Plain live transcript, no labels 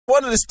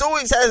one of the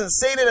Stewies hasn't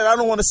seen it, and I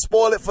don't want to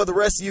spoil it for the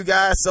rest of you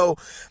guys. So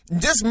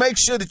just make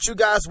sure that you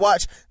guys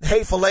watch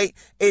Hateful Eight.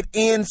 It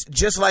ends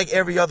just like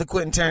every other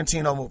Quentin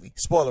Tarantino movie.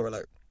 Spoiler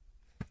alert.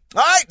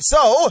 All right,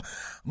 so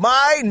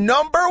my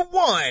number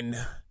one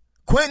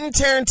Quentin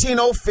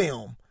Tarantino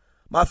film,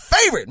 my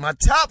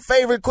top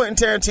favorite Quentin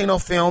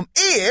Tarantino film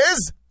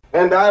is...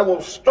 And I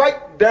will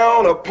strike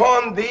down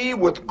upon thee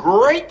with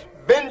great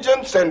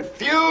vengeance and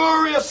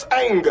furious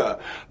anger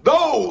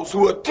those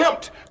who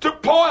attempt to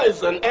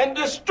poison and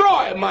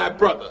destroy my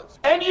brothers.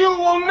 And you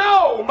will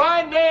know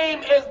my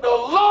name is the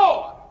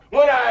Lord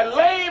when I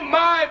lay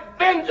my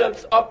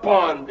vengeance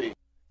upon thee.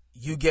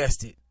 You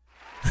guessed it.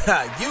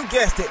 You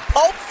guessed it.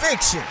 Pulp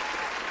Fiction.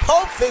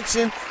 Pulp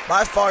Fiction,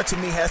 by far to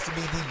me, has to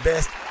be the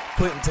best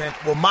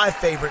my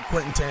favorite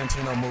Quentin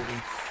Tarantino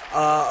movie.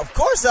 Of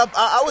course,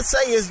 I would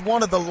say is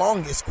one of the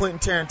longest Quentin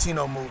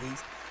Tarantino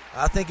movies.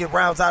 I think it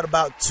rounds out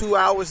about 2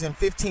 hours and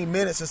 15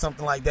 minutes or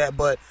something like that,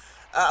 but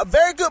a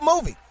very good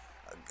movie.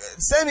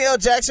 Samuel L.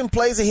 Jackson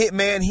plays a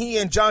hitman. He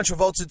and John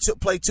Travolta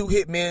play two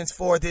hitmen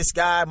for this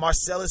guy,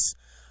 Marcellus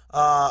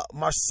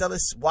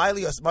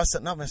Wiley, or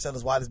not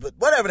Marcellus Wiley, but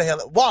whatever the hell,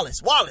 Wallace.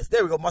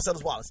 There we go,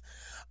 Marcellus Wallace.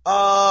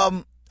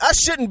 I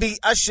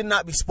should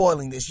not be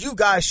spoiling this. You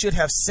guys should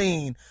have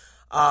seen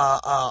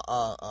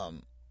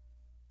Pulp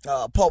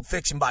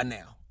Fiction by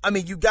now. I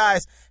mean, you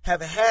guys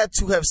have had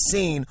to have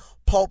seen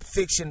Pulp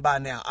Fiction by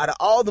now. Out of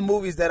all the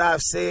movies that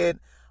I've said,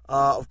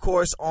 of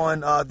course,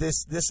 on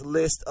this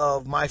list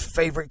of my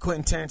favorite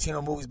Quentin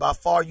Tarantino movies, by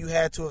far you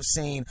had to have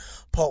seen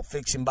Pulp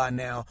Fiction by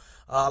now.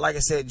 Like I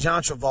said,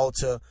 John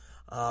Travolta,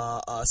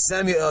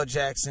 Samuel L.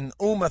 Jackson,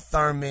 Uma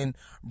Thurman,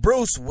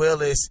 Bruce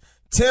Willis,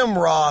 Tim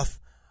Roth,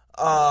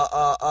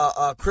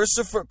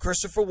 Christopher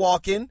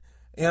Walken.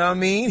 You know what I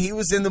mean? He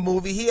was in the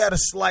movie. He had a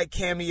slight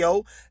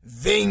cameo.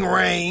 Ving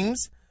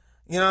Rhames.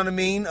 You know what I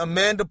mean?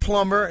 Amanda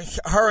Plummer.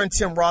 Her and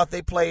Tim Roth,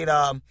 they played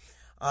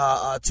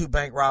two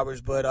bank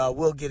robbers, but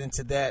we'll get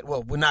into that.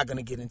 Well, we're not going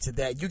to get into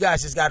that. You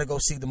guys just got to go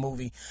see the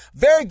movie.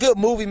 Very good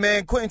movie,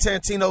 man. Quentin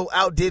Tarantino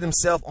outdid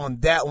himself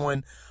on that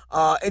one.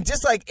 And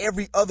just like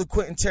every other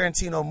Quentin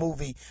Tarantino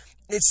movie,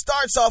 it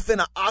starts off in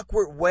an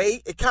awkward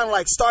way. It kind of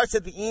like starts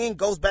at the end,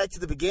 goes back to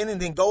the beginning,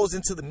 then goes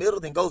into the middle,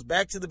 then goes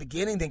back to the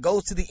beginning, then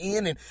goes to the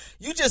end, and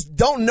you just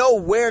don't know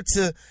where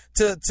to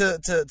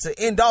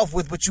end off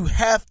with, but you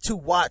have to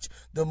watch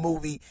the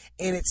movie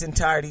in its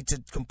entirety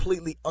to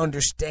completely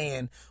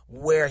understand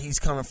where he's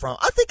coming from.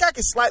 I think I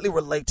can slightly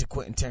relate to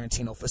Quentin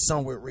Tarantino for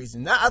some weird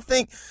reason. Now, I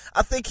think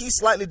he's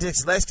slightly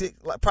dyslexic,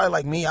 probably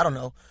like me, I don't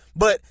know,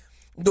 but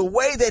the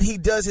way that he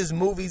does his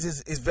movies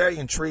is very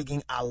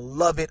intriguing. I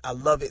love it.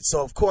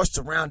 So, of course,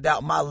 to round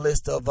out my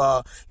list of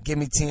Give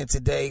Me 10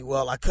 today,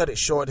 well, I cut it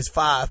short. It's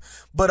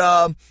 5. But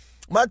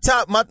my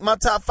top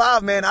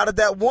 5, man, out of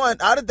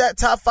that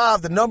top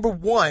 5, the number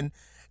 1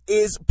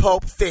 is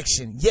Pulp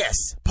Fiction.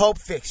 Yes, Pulp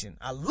Fiction.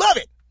 I love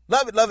it.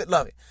 Love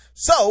it.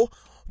 So,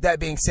 that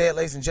being said,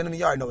 ladies and gentlemen,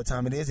 you already know what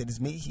time it is. It is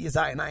me, he is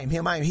I, and I am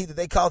him. I am he that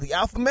they call the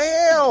Alpha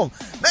Male.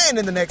 Man,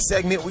 in the next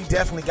segment, we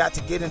definitely got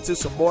to get into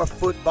some more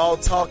football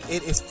talk.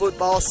 It is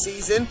football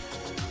season.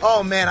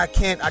 Oh, man, I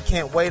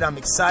can't wait. I'm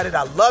excited.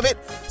 I love it.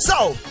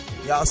 So,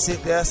 y'all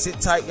sit there, sit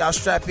tight. Y'all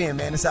strap in,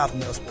 man. It's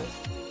AlphaMale Sports.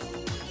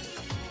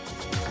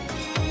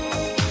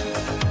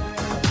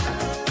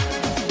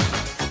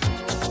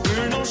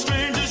 We're no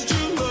strangers to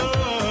love.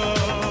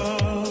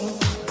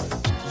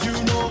 You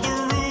know the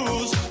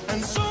rules,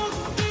 and so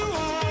do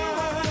I.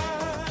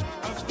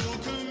 I've still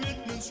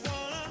commitments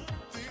while I'm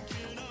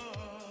thinking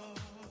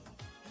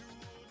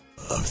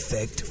of.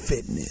 Affect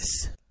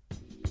Fitness.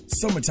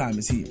 Summertime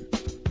is here.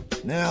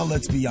 Now,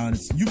 let's be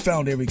honest. You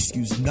found every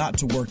excuse not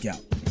to work out.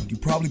 You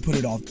probably put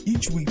it off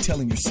each week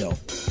telling yourself,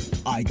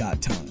 I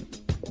got time.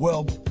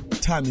 Well,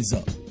 time is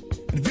up.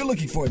 And if you're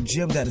looking for a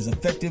gym that is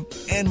effective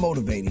and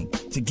motivating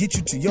to get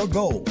you to your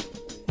goal,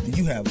 then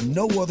you have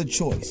no other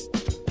choice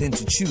than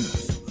to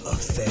choose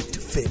Affect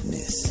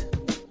Fitness.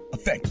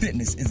 Affect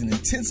Fitness is an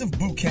intensive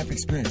boot camp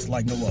experience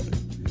like no other.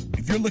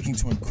 If you're looking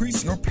to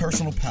increase your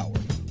personal power,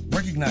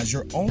 recognize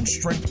your own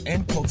strength,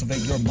 and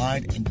cultivate your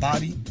mind and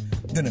body,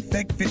 then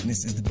Affect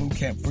Fitness is the boot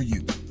camp for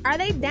you. Are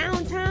they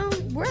downtown?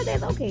 Where are they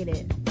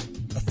located?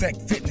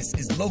 Affect Fitness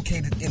is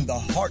located in the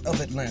heart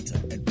of Atlanta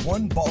at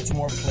 1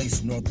 Baltimore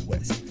Place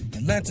Northwest,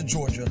 Atlanta,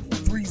 Georgia,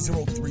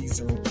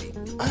 30308.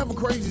 I have a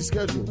crazy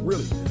schedule,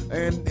 really,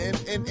 and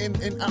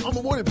I'm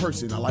a morning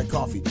person. I like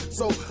coffee,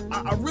 so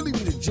I really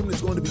need a gym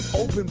that's going to be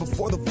open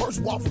before the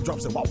first waffle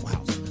drops at Waffle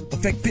House.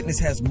 Affect Fitness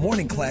has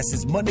morning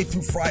classes Monday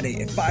through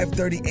Friday at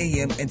 5:30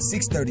 a.m. and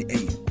 6:30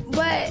 a.m.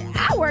 But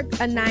I work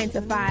a 9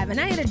 to 5, and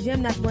I need a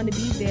gym that's going to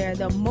be there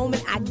the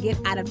moment I get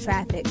out of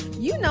traffic.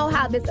 You know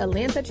how this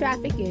Atlanta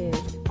traffic is.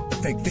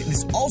 Affect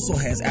Fitness also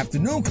has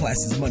afternoon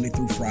classes Monday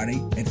through Friday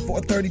at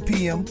 4:30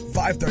 p.m.,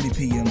 5:30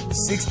 p.m.,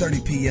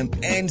 6:30 p.m.,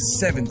 and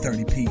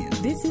 7:30 p.m.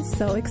 This is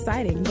so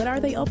exciting, but are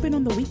they open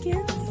on the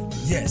weekends?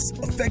 Yes,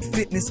 Affect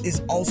Fitness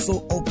is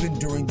also open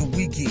during the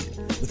weekend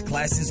with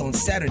classes on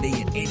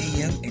Saturday at 8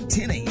 a.m. and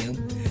 10 a.m.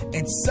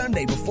 and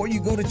Sunday before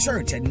you go to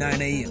church at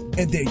 9 a.m.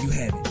 And there you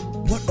have it.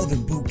 What other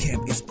boot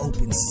camp is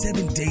open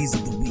 7 days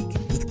of the week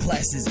with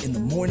classes in the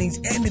mornings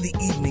and in the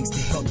evenings to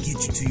help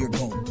get you to your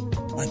goal?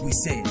 Like we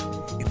said,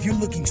 if you're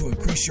looking to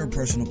increase your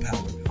personal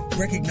power,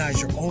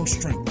 recognize your own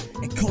strength,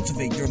 and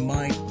cultivate your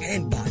mind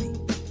and body,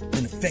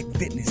 then Effect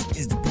Fitness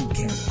is the boot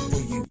camp for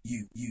you.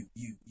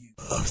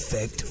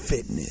 Effect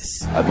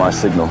Fitness. At my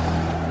signal,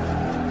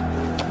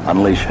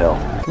 unleash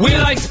hell. We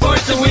like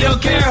sports and we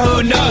don't care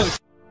who knows.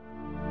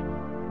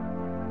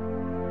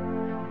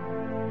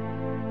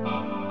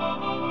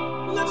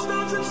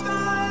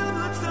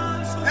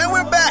 And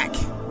we're back.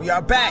 We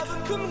are back.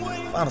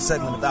 Final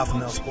segment of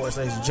AlphaMale Sports,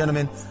 ladies and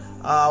gentlemen.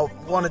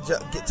 Want to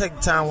take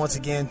the time once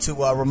again to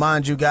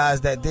remind you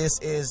guys that this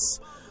is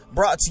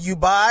brought to you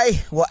by,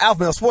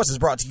 AlphaMale Sports is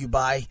brought to you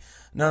by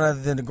none other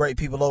than the great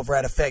people over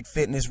at Effect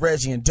Fitness,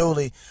 Reggie and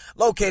Dooley,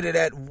 located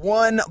at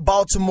 1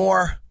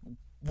 Baltimore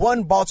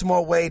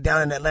Way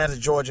down in Atlanta,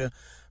 Georgia.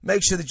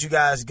 Make sure that you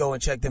guys go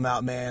and check them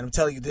out, man. I'm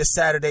telling you, this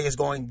Saturday is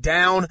going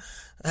down.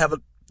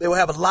 They will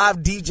have a live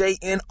DJ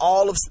in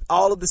all of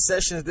the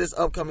sessions this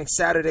upcoming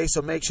Saturday,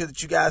 so make sure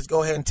that you guys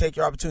go ahead and take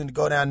your opportunity to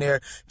go down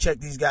there, check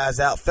these guys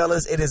out.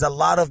 Fellas, it is a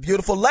lot of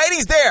beautiful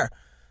ladies there.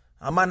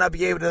 I might not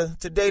be able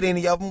to date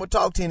any of them or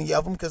talk to any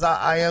of them because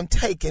I am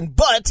taken,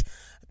 but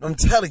I'm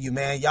telling you,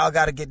 man, y'all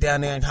got to get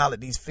down there and holler at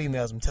these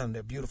females. I'm telling you,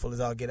 they're beautiful as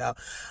all get out.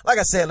 Like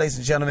I said, ladies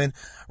and gentlemen,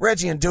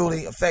 Reggie and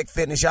Dooley, Effect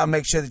Fitness, y'all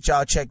make sure that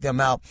y'all check them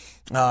out.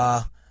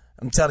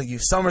 I'm telling you,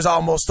 summer's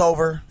almost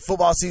over.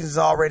 Football season's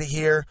already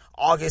here.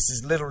 August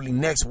is literally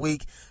next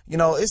week. You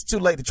know, it's too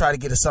late to try to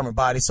get a summer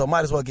body, so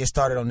might as well get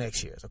started on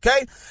next year's,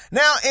 okay?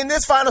 Now, in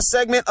this final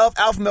segment of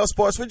AlphaMale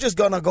Sports, we're just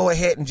going to go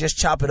ahead and just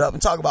chop it up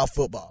and talk about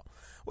football.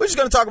 We're just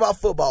going to talk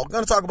about football. We're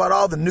going to talk about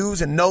all the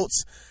news and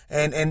notes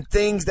and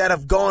things that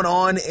have gone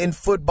on in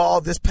football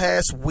this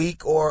past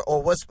week or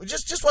what's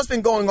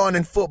been going on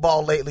in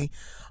football lately.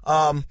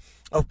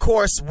 Of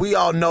course, we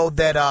all know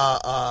that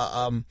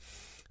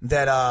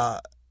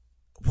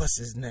what's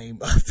his name?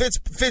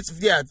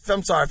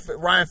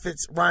 Ryan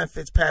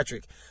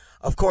Fitzpatrick.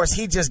 Of course,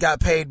 he just got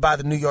paid by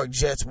the New York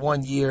Jets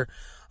 1 year.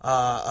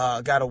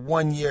 Got a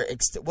 1 year,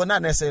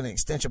 not necessarily an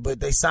extension, but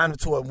they signed him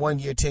to a 1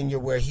 year tenure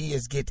where he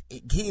is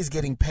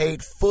getting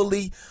paid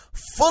fully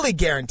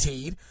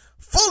guaranteed.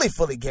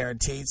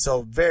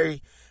 So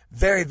very,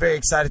 very, very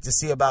excited to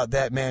see about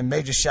that, man.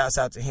 Major shouts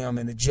out to him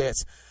and the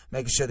Jets,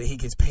 making sure that he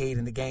gets paid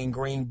in the game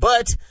green.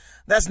 But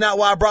that's not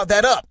why I brought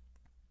that up.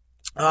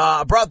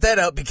 I brought that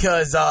up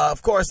because,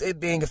 of course, it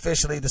being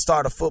officially the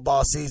start of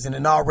football season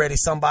and already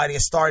somebody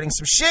is starting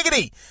some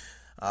shiggity.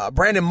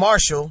 Brandon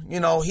Marshall, you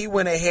know, he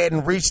went ahead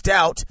and reached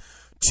out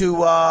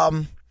to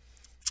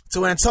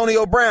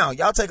Antonio Brown.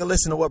 Y'all take a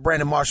listen to what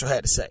Brandon Marshall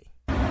had to say.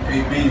 AB,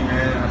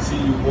 man, I see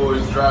you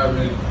boys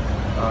driving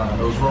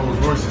those Rolls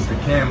Royces to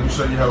camp. Let me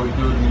show you how we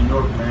do it in New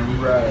York, man. We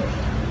ride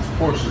these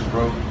Porsches,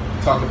 bro.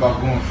 Talk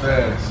about going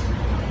fast.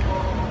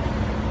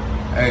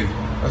 Hey,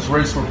 let's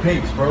race for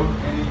pinks, bro,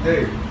 any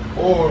day.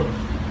 Or, you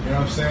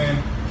know what I'm saying,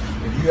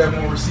 if you have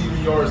more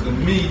receiving yards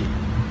than me,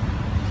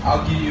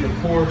 I'll give you the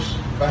Porsche.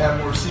 If I have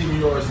more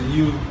receiving yards than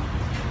you,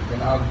 then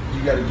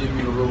you got to give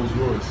me the Rolls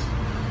Royce.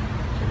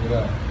 Check it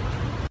out.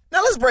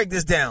 Now let's break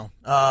this down,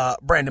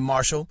 Brandon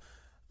Marshall.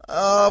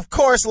 Of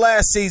course,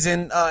 last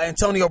season,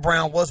 Antonio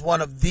Brown was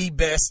one of the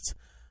best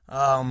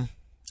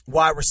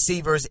wide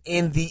receivers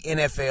in the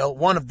NFL,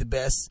 one of the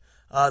best.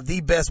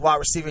 The best wide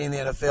receiver in the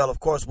NFL,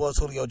 of course, was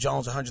Julio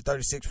Jones,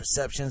 136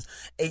 receptions,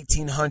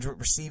 1,800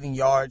 receiving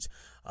yards,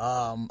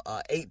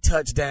 8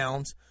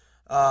 touchdowns,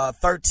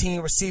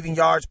 13 receiving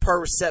yards per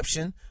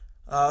reception.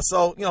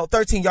 So,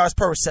 13 yards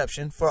per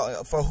reception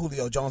for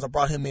Julio Jones. I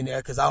brought him in there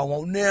because I don't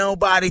want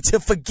nobody to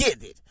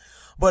forget it.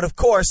 But, of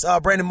course,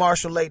 Brandon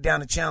Marshall laid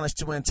down a challenge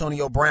to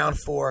Antonio Brown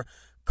for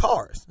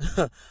cars.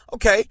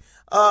 Okay,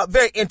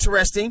 very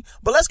interesting.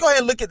 But let's go ahead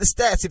and look at the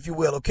stats, if you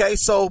will, okay?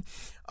 So,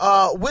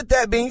 with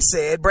that being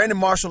said, Brandon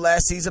Marshall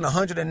last season,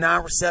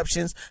 109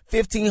 receptions,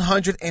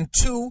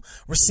 1,502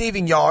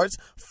 receiving yards,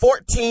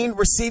 14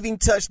 receiving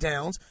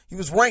touchdowns. He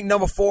was ranked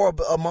number 4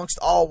 amongst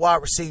all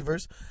wide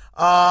receivers.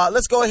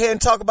 Let's go ahead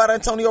and talk about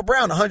Antonio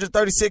Brown,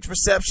 136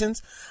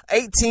 receptions,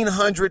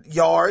 1,800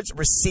 yards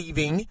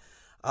receiving,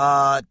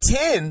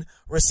 10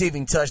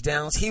 receiving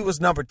touchdowns. He was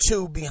number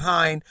 2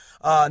 behind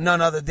none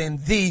other than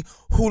the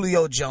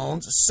Julio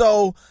Jones.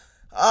 So,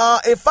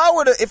 if I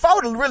were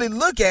to really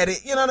look at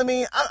it, you know what I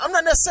mean? I'm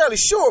not necessarily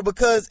sure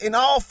because in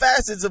all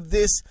facets of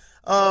this,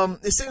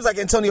 it seems like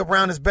Antonio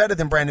Brown is better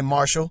than Brandon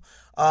Marshall.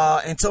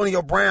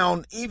 Antonio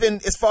Brown, even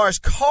as far as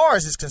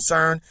cars is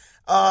concerned,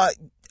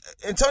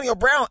 Antonio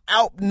Brown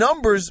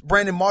outnumbers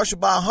Brandon Marshall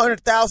by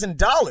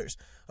 $100,000.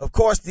 Of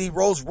course, the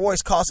Rolls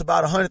Royce costs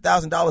about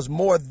 $100,000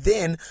 more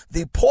than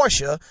the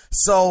Porsche.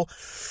 So,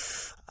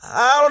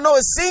 I don't know.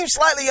 It seems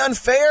slightly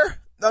unfair.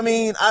 I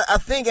mean, I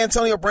think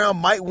Antonio Brown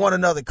might want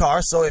another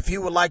car, so if he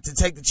would like to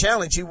take the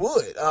challenge, he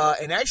would.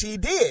 And actually, he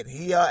did.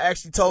 He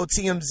actually told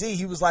TMZ,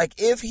 he was like,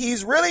 if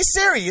he's really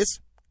serious,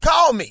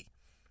 call me.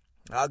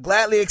 I'll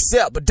gladly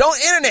accept, but don't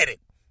internet it.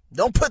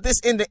 Don't put this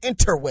in the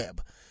interweb,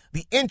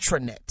 the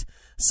intranet.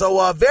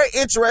 So very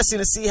interesting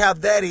to see how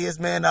that is,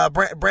 man.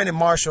 Brandon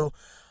Marshall,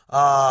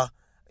 not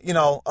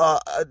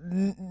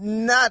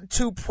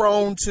too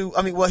prone to.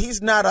 I mean, well,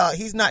 he's not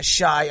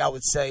shy, I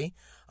would say.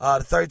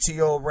 The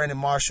 32-year-old Brandon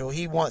Marshall,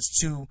 he wants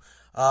to,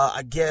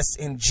 I guess,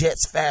 in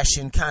Jets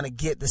fashion, kind of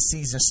get the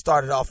season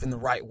started off in the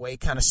right way,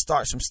 kind of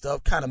start some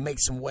stuff, kind of make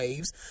some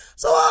waves.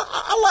 So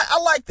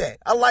I like that.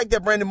 I like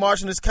that Brandon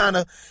Marshall is kind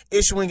of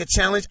issuing a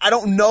challenge. I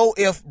don't know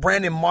if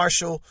Brandon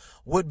Marshall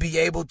would be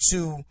able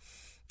to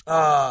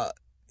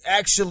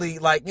actually,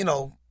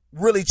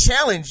 really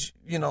challenge,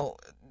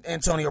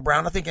 Antonio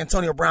Brown. I think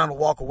Antonio Brown will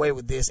walk away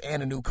with this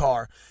and a new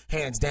car,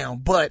 hands down.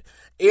 But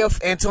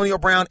if Antonio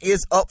Brown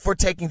is up for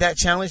taking that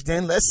challenge,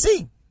 then let's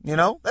see.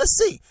 Let's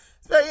see.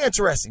 It's very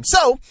interesting.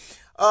 So,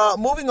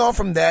 moving on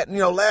from that,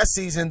 last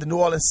season the New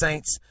Orleans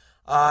Saints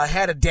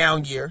had a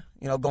down year,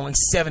 going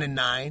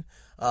 7-9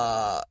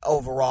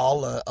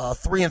 overall,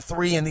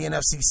 3-3 in the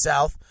NFC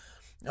South.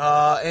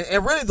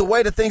 And really the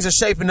way that things are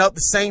shaping up,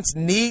 the Saints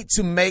need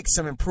to make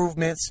some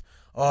improvements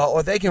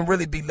or they can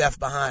really be left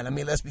behind. I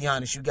mean, let's be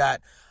honest. You got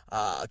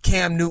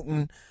Cam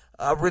Newton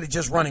really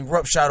just running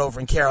roughshod over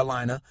in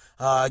Carolina.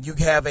 You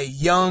have a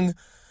young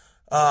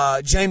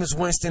Jameis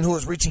Winston who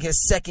is reaching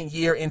his second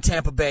year in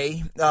Tampa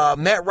Bay.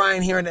 Matt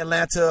Ryan here in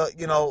Atlanta,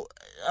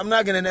 I'm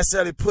not going to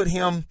necessarily put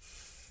him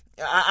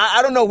 – I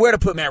don't know where to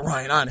put Matt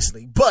Ryan,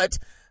 honestly. But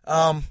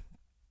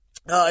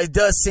it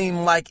does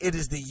seem like it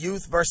is the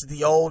youth versus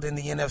the old in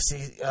the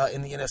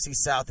NFC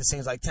South. It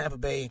seems like Tampa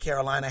Bay and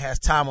Carolina has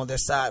time on their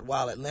side,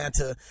 while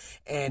Atlanta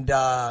and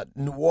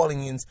New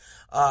Orleans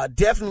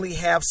definitely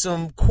have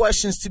some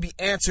questions to be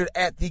answered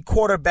at the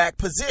quarterback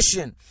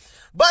position.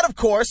 But, of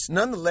course,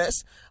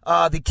 nonetheless,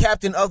 the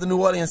captain of the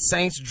New Orleans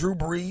Saints, Drew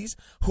Brees,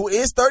 who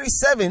is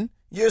 37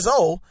 years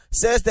old,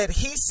 says that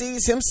he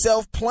sees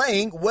himself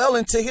playing well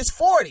into his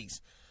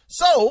 40s.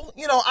 So,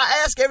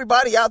 I ask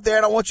everybody out there,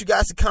 and I want you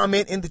guys to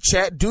comment in the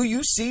chat, do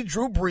you see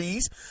Drew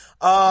Brees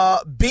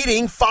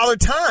beating Father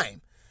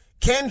Time?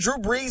 Can Drew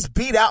Brees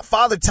beat out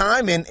Father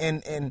Time and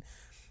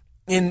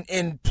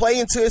play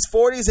into his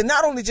 40s? And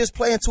not only just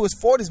play into his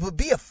 40s, but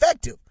be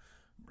effective.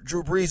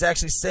 Drew Brees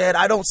actually said,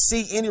 I don't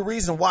see any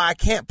reason why I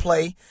can't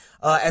play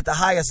at the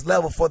highest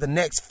level for the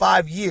next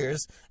 5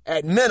 years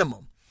at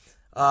minimum.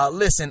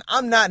 Listen,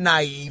 I'm not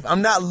naive.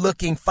 I'm not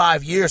looking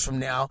 5 years from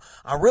now.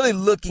 I'm really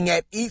looking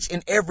at each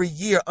and every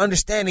year,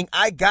 understanding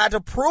I got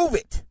to prove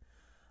it.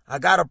 I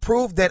got to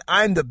prove that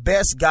I'm the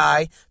best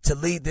guy to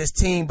lead this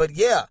team. But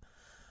yeah,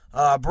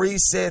 Brees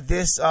said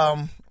this,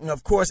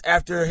 of course,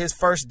 after his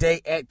first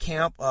day at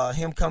camp,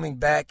 him coming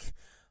back,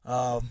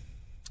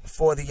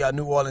 for the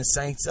New Orleans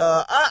Saints.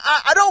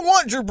 I don't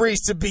want Drew Brees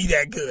to be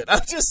that good.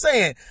 I'm just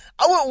saying,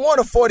 I wouldn't want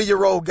a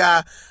 40-year-old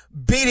guy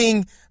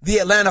beating the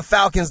Atlanta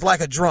Falcons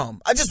like a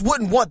drum. I just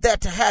wouldn't want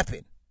that to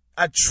happen.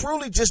 I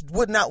truly just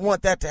would not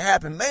want that to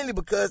happen, mainly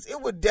because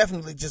it would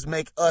definitely just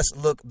make us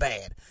look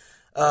bad.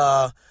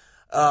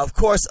 Of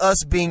course,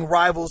 us being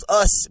rivals,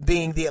 us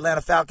being the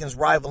Atlanta Falcons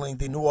rivaling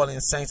the New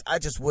Orleans Saints, I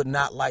just would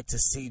not like to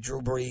see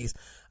Drew Brees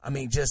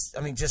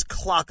just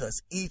clock us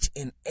each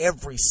and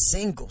every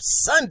single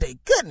Sunday.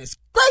 Goodness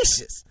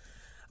gracious.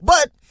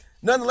 But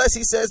nonetheless,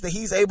 he says that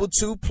he's able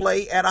to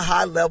play at a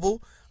high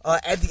level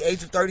at the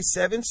age of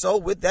 37. So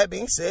with that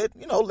being said,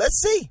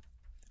 let's see.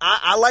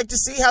 I like to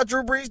see how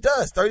Drew Brees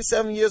does.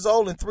 37 years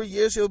old, in 3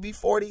 years he'll be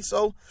 40.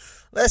 So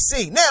let's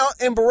see. Now,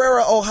 in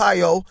Barrera,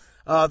 Ohio,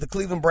 the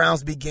Cleveland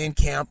Browns begin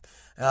camp.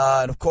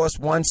 And of course,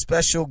 one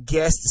special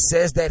guest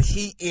says that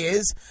he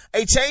is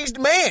a changed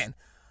man.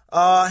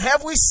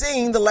 Have we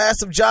seen the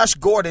last of Josh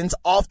Gordon's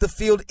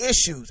off-the-field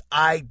issues?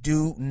 I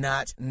do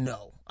not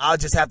know. I'll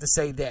just have to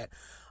say that.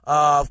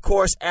 Of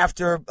course,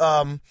 after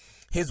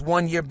his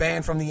 1-year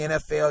ban from the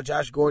NFL,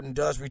 Josh Gordon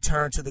does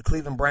return to the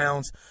Cleveland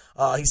Browns.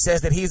 He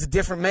says that he is a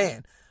different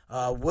man,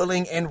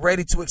 willing and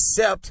ready to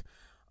accept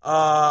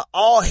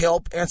all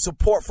help and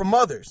support from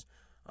others.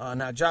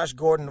 Now, Josh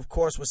Gordon, of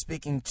course, was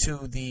speaking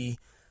to the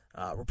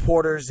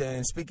reporters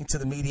and speaking to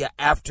the media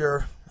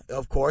after,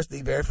 of course,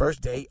 the very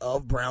first day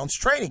of Browns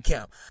training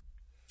camp.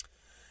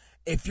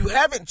 If you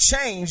haven't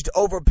changed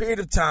over a period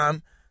of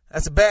time,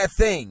 that's a bad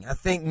thing. I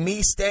think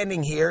me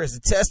standing here is a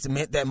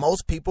testament that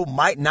most people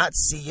might not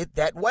see it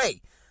that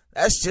way.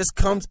 That just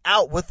comes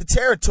out with the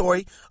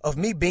territory of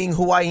me being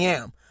who I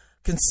am,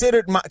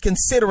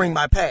 considering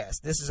my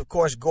past. This is, of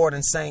course,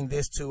 Gordon saying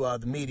this to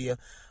the media.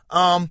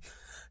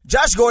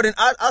 Josh Gordon,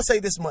 I'll say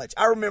this much.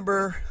 I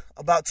remember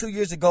about 2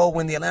 years ago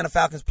when the Atlanta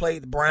Falcons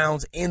played the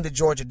Browns in the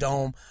Georgia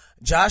Dome.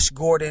 Josh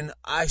Gordon,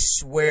 I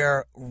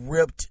swear,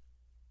 ripped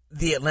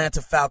the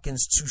Atlanta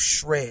Falcons to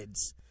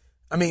shreds.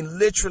 I mean,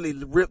 literally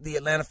ripped the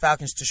Atlanta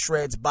Falcons to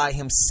shreds by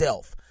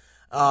himself.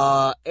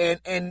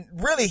 And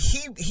really,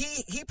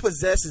 he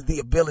possesses the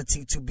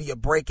ability to be a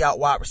breakout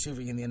wide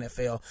receiver in the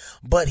NFL,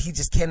 but he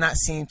just cannot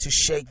seem to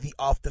shake the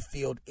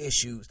off-the-field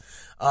issues.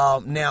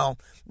 Now,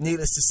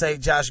 needless to say,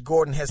 Josh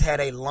Gordon has had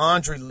a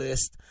laundry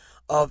list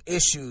of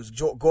issues.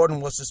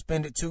 Gordon was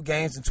suspended 2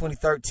 games in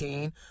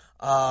 2013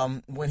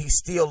 when he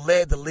still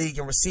led the league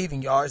in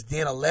receiving yards,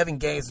 then 11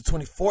 games in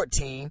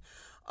 2014.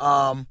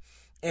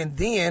 and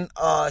then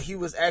he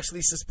was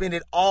actually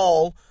suspended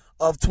all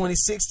of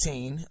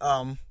 2016.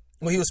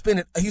 He was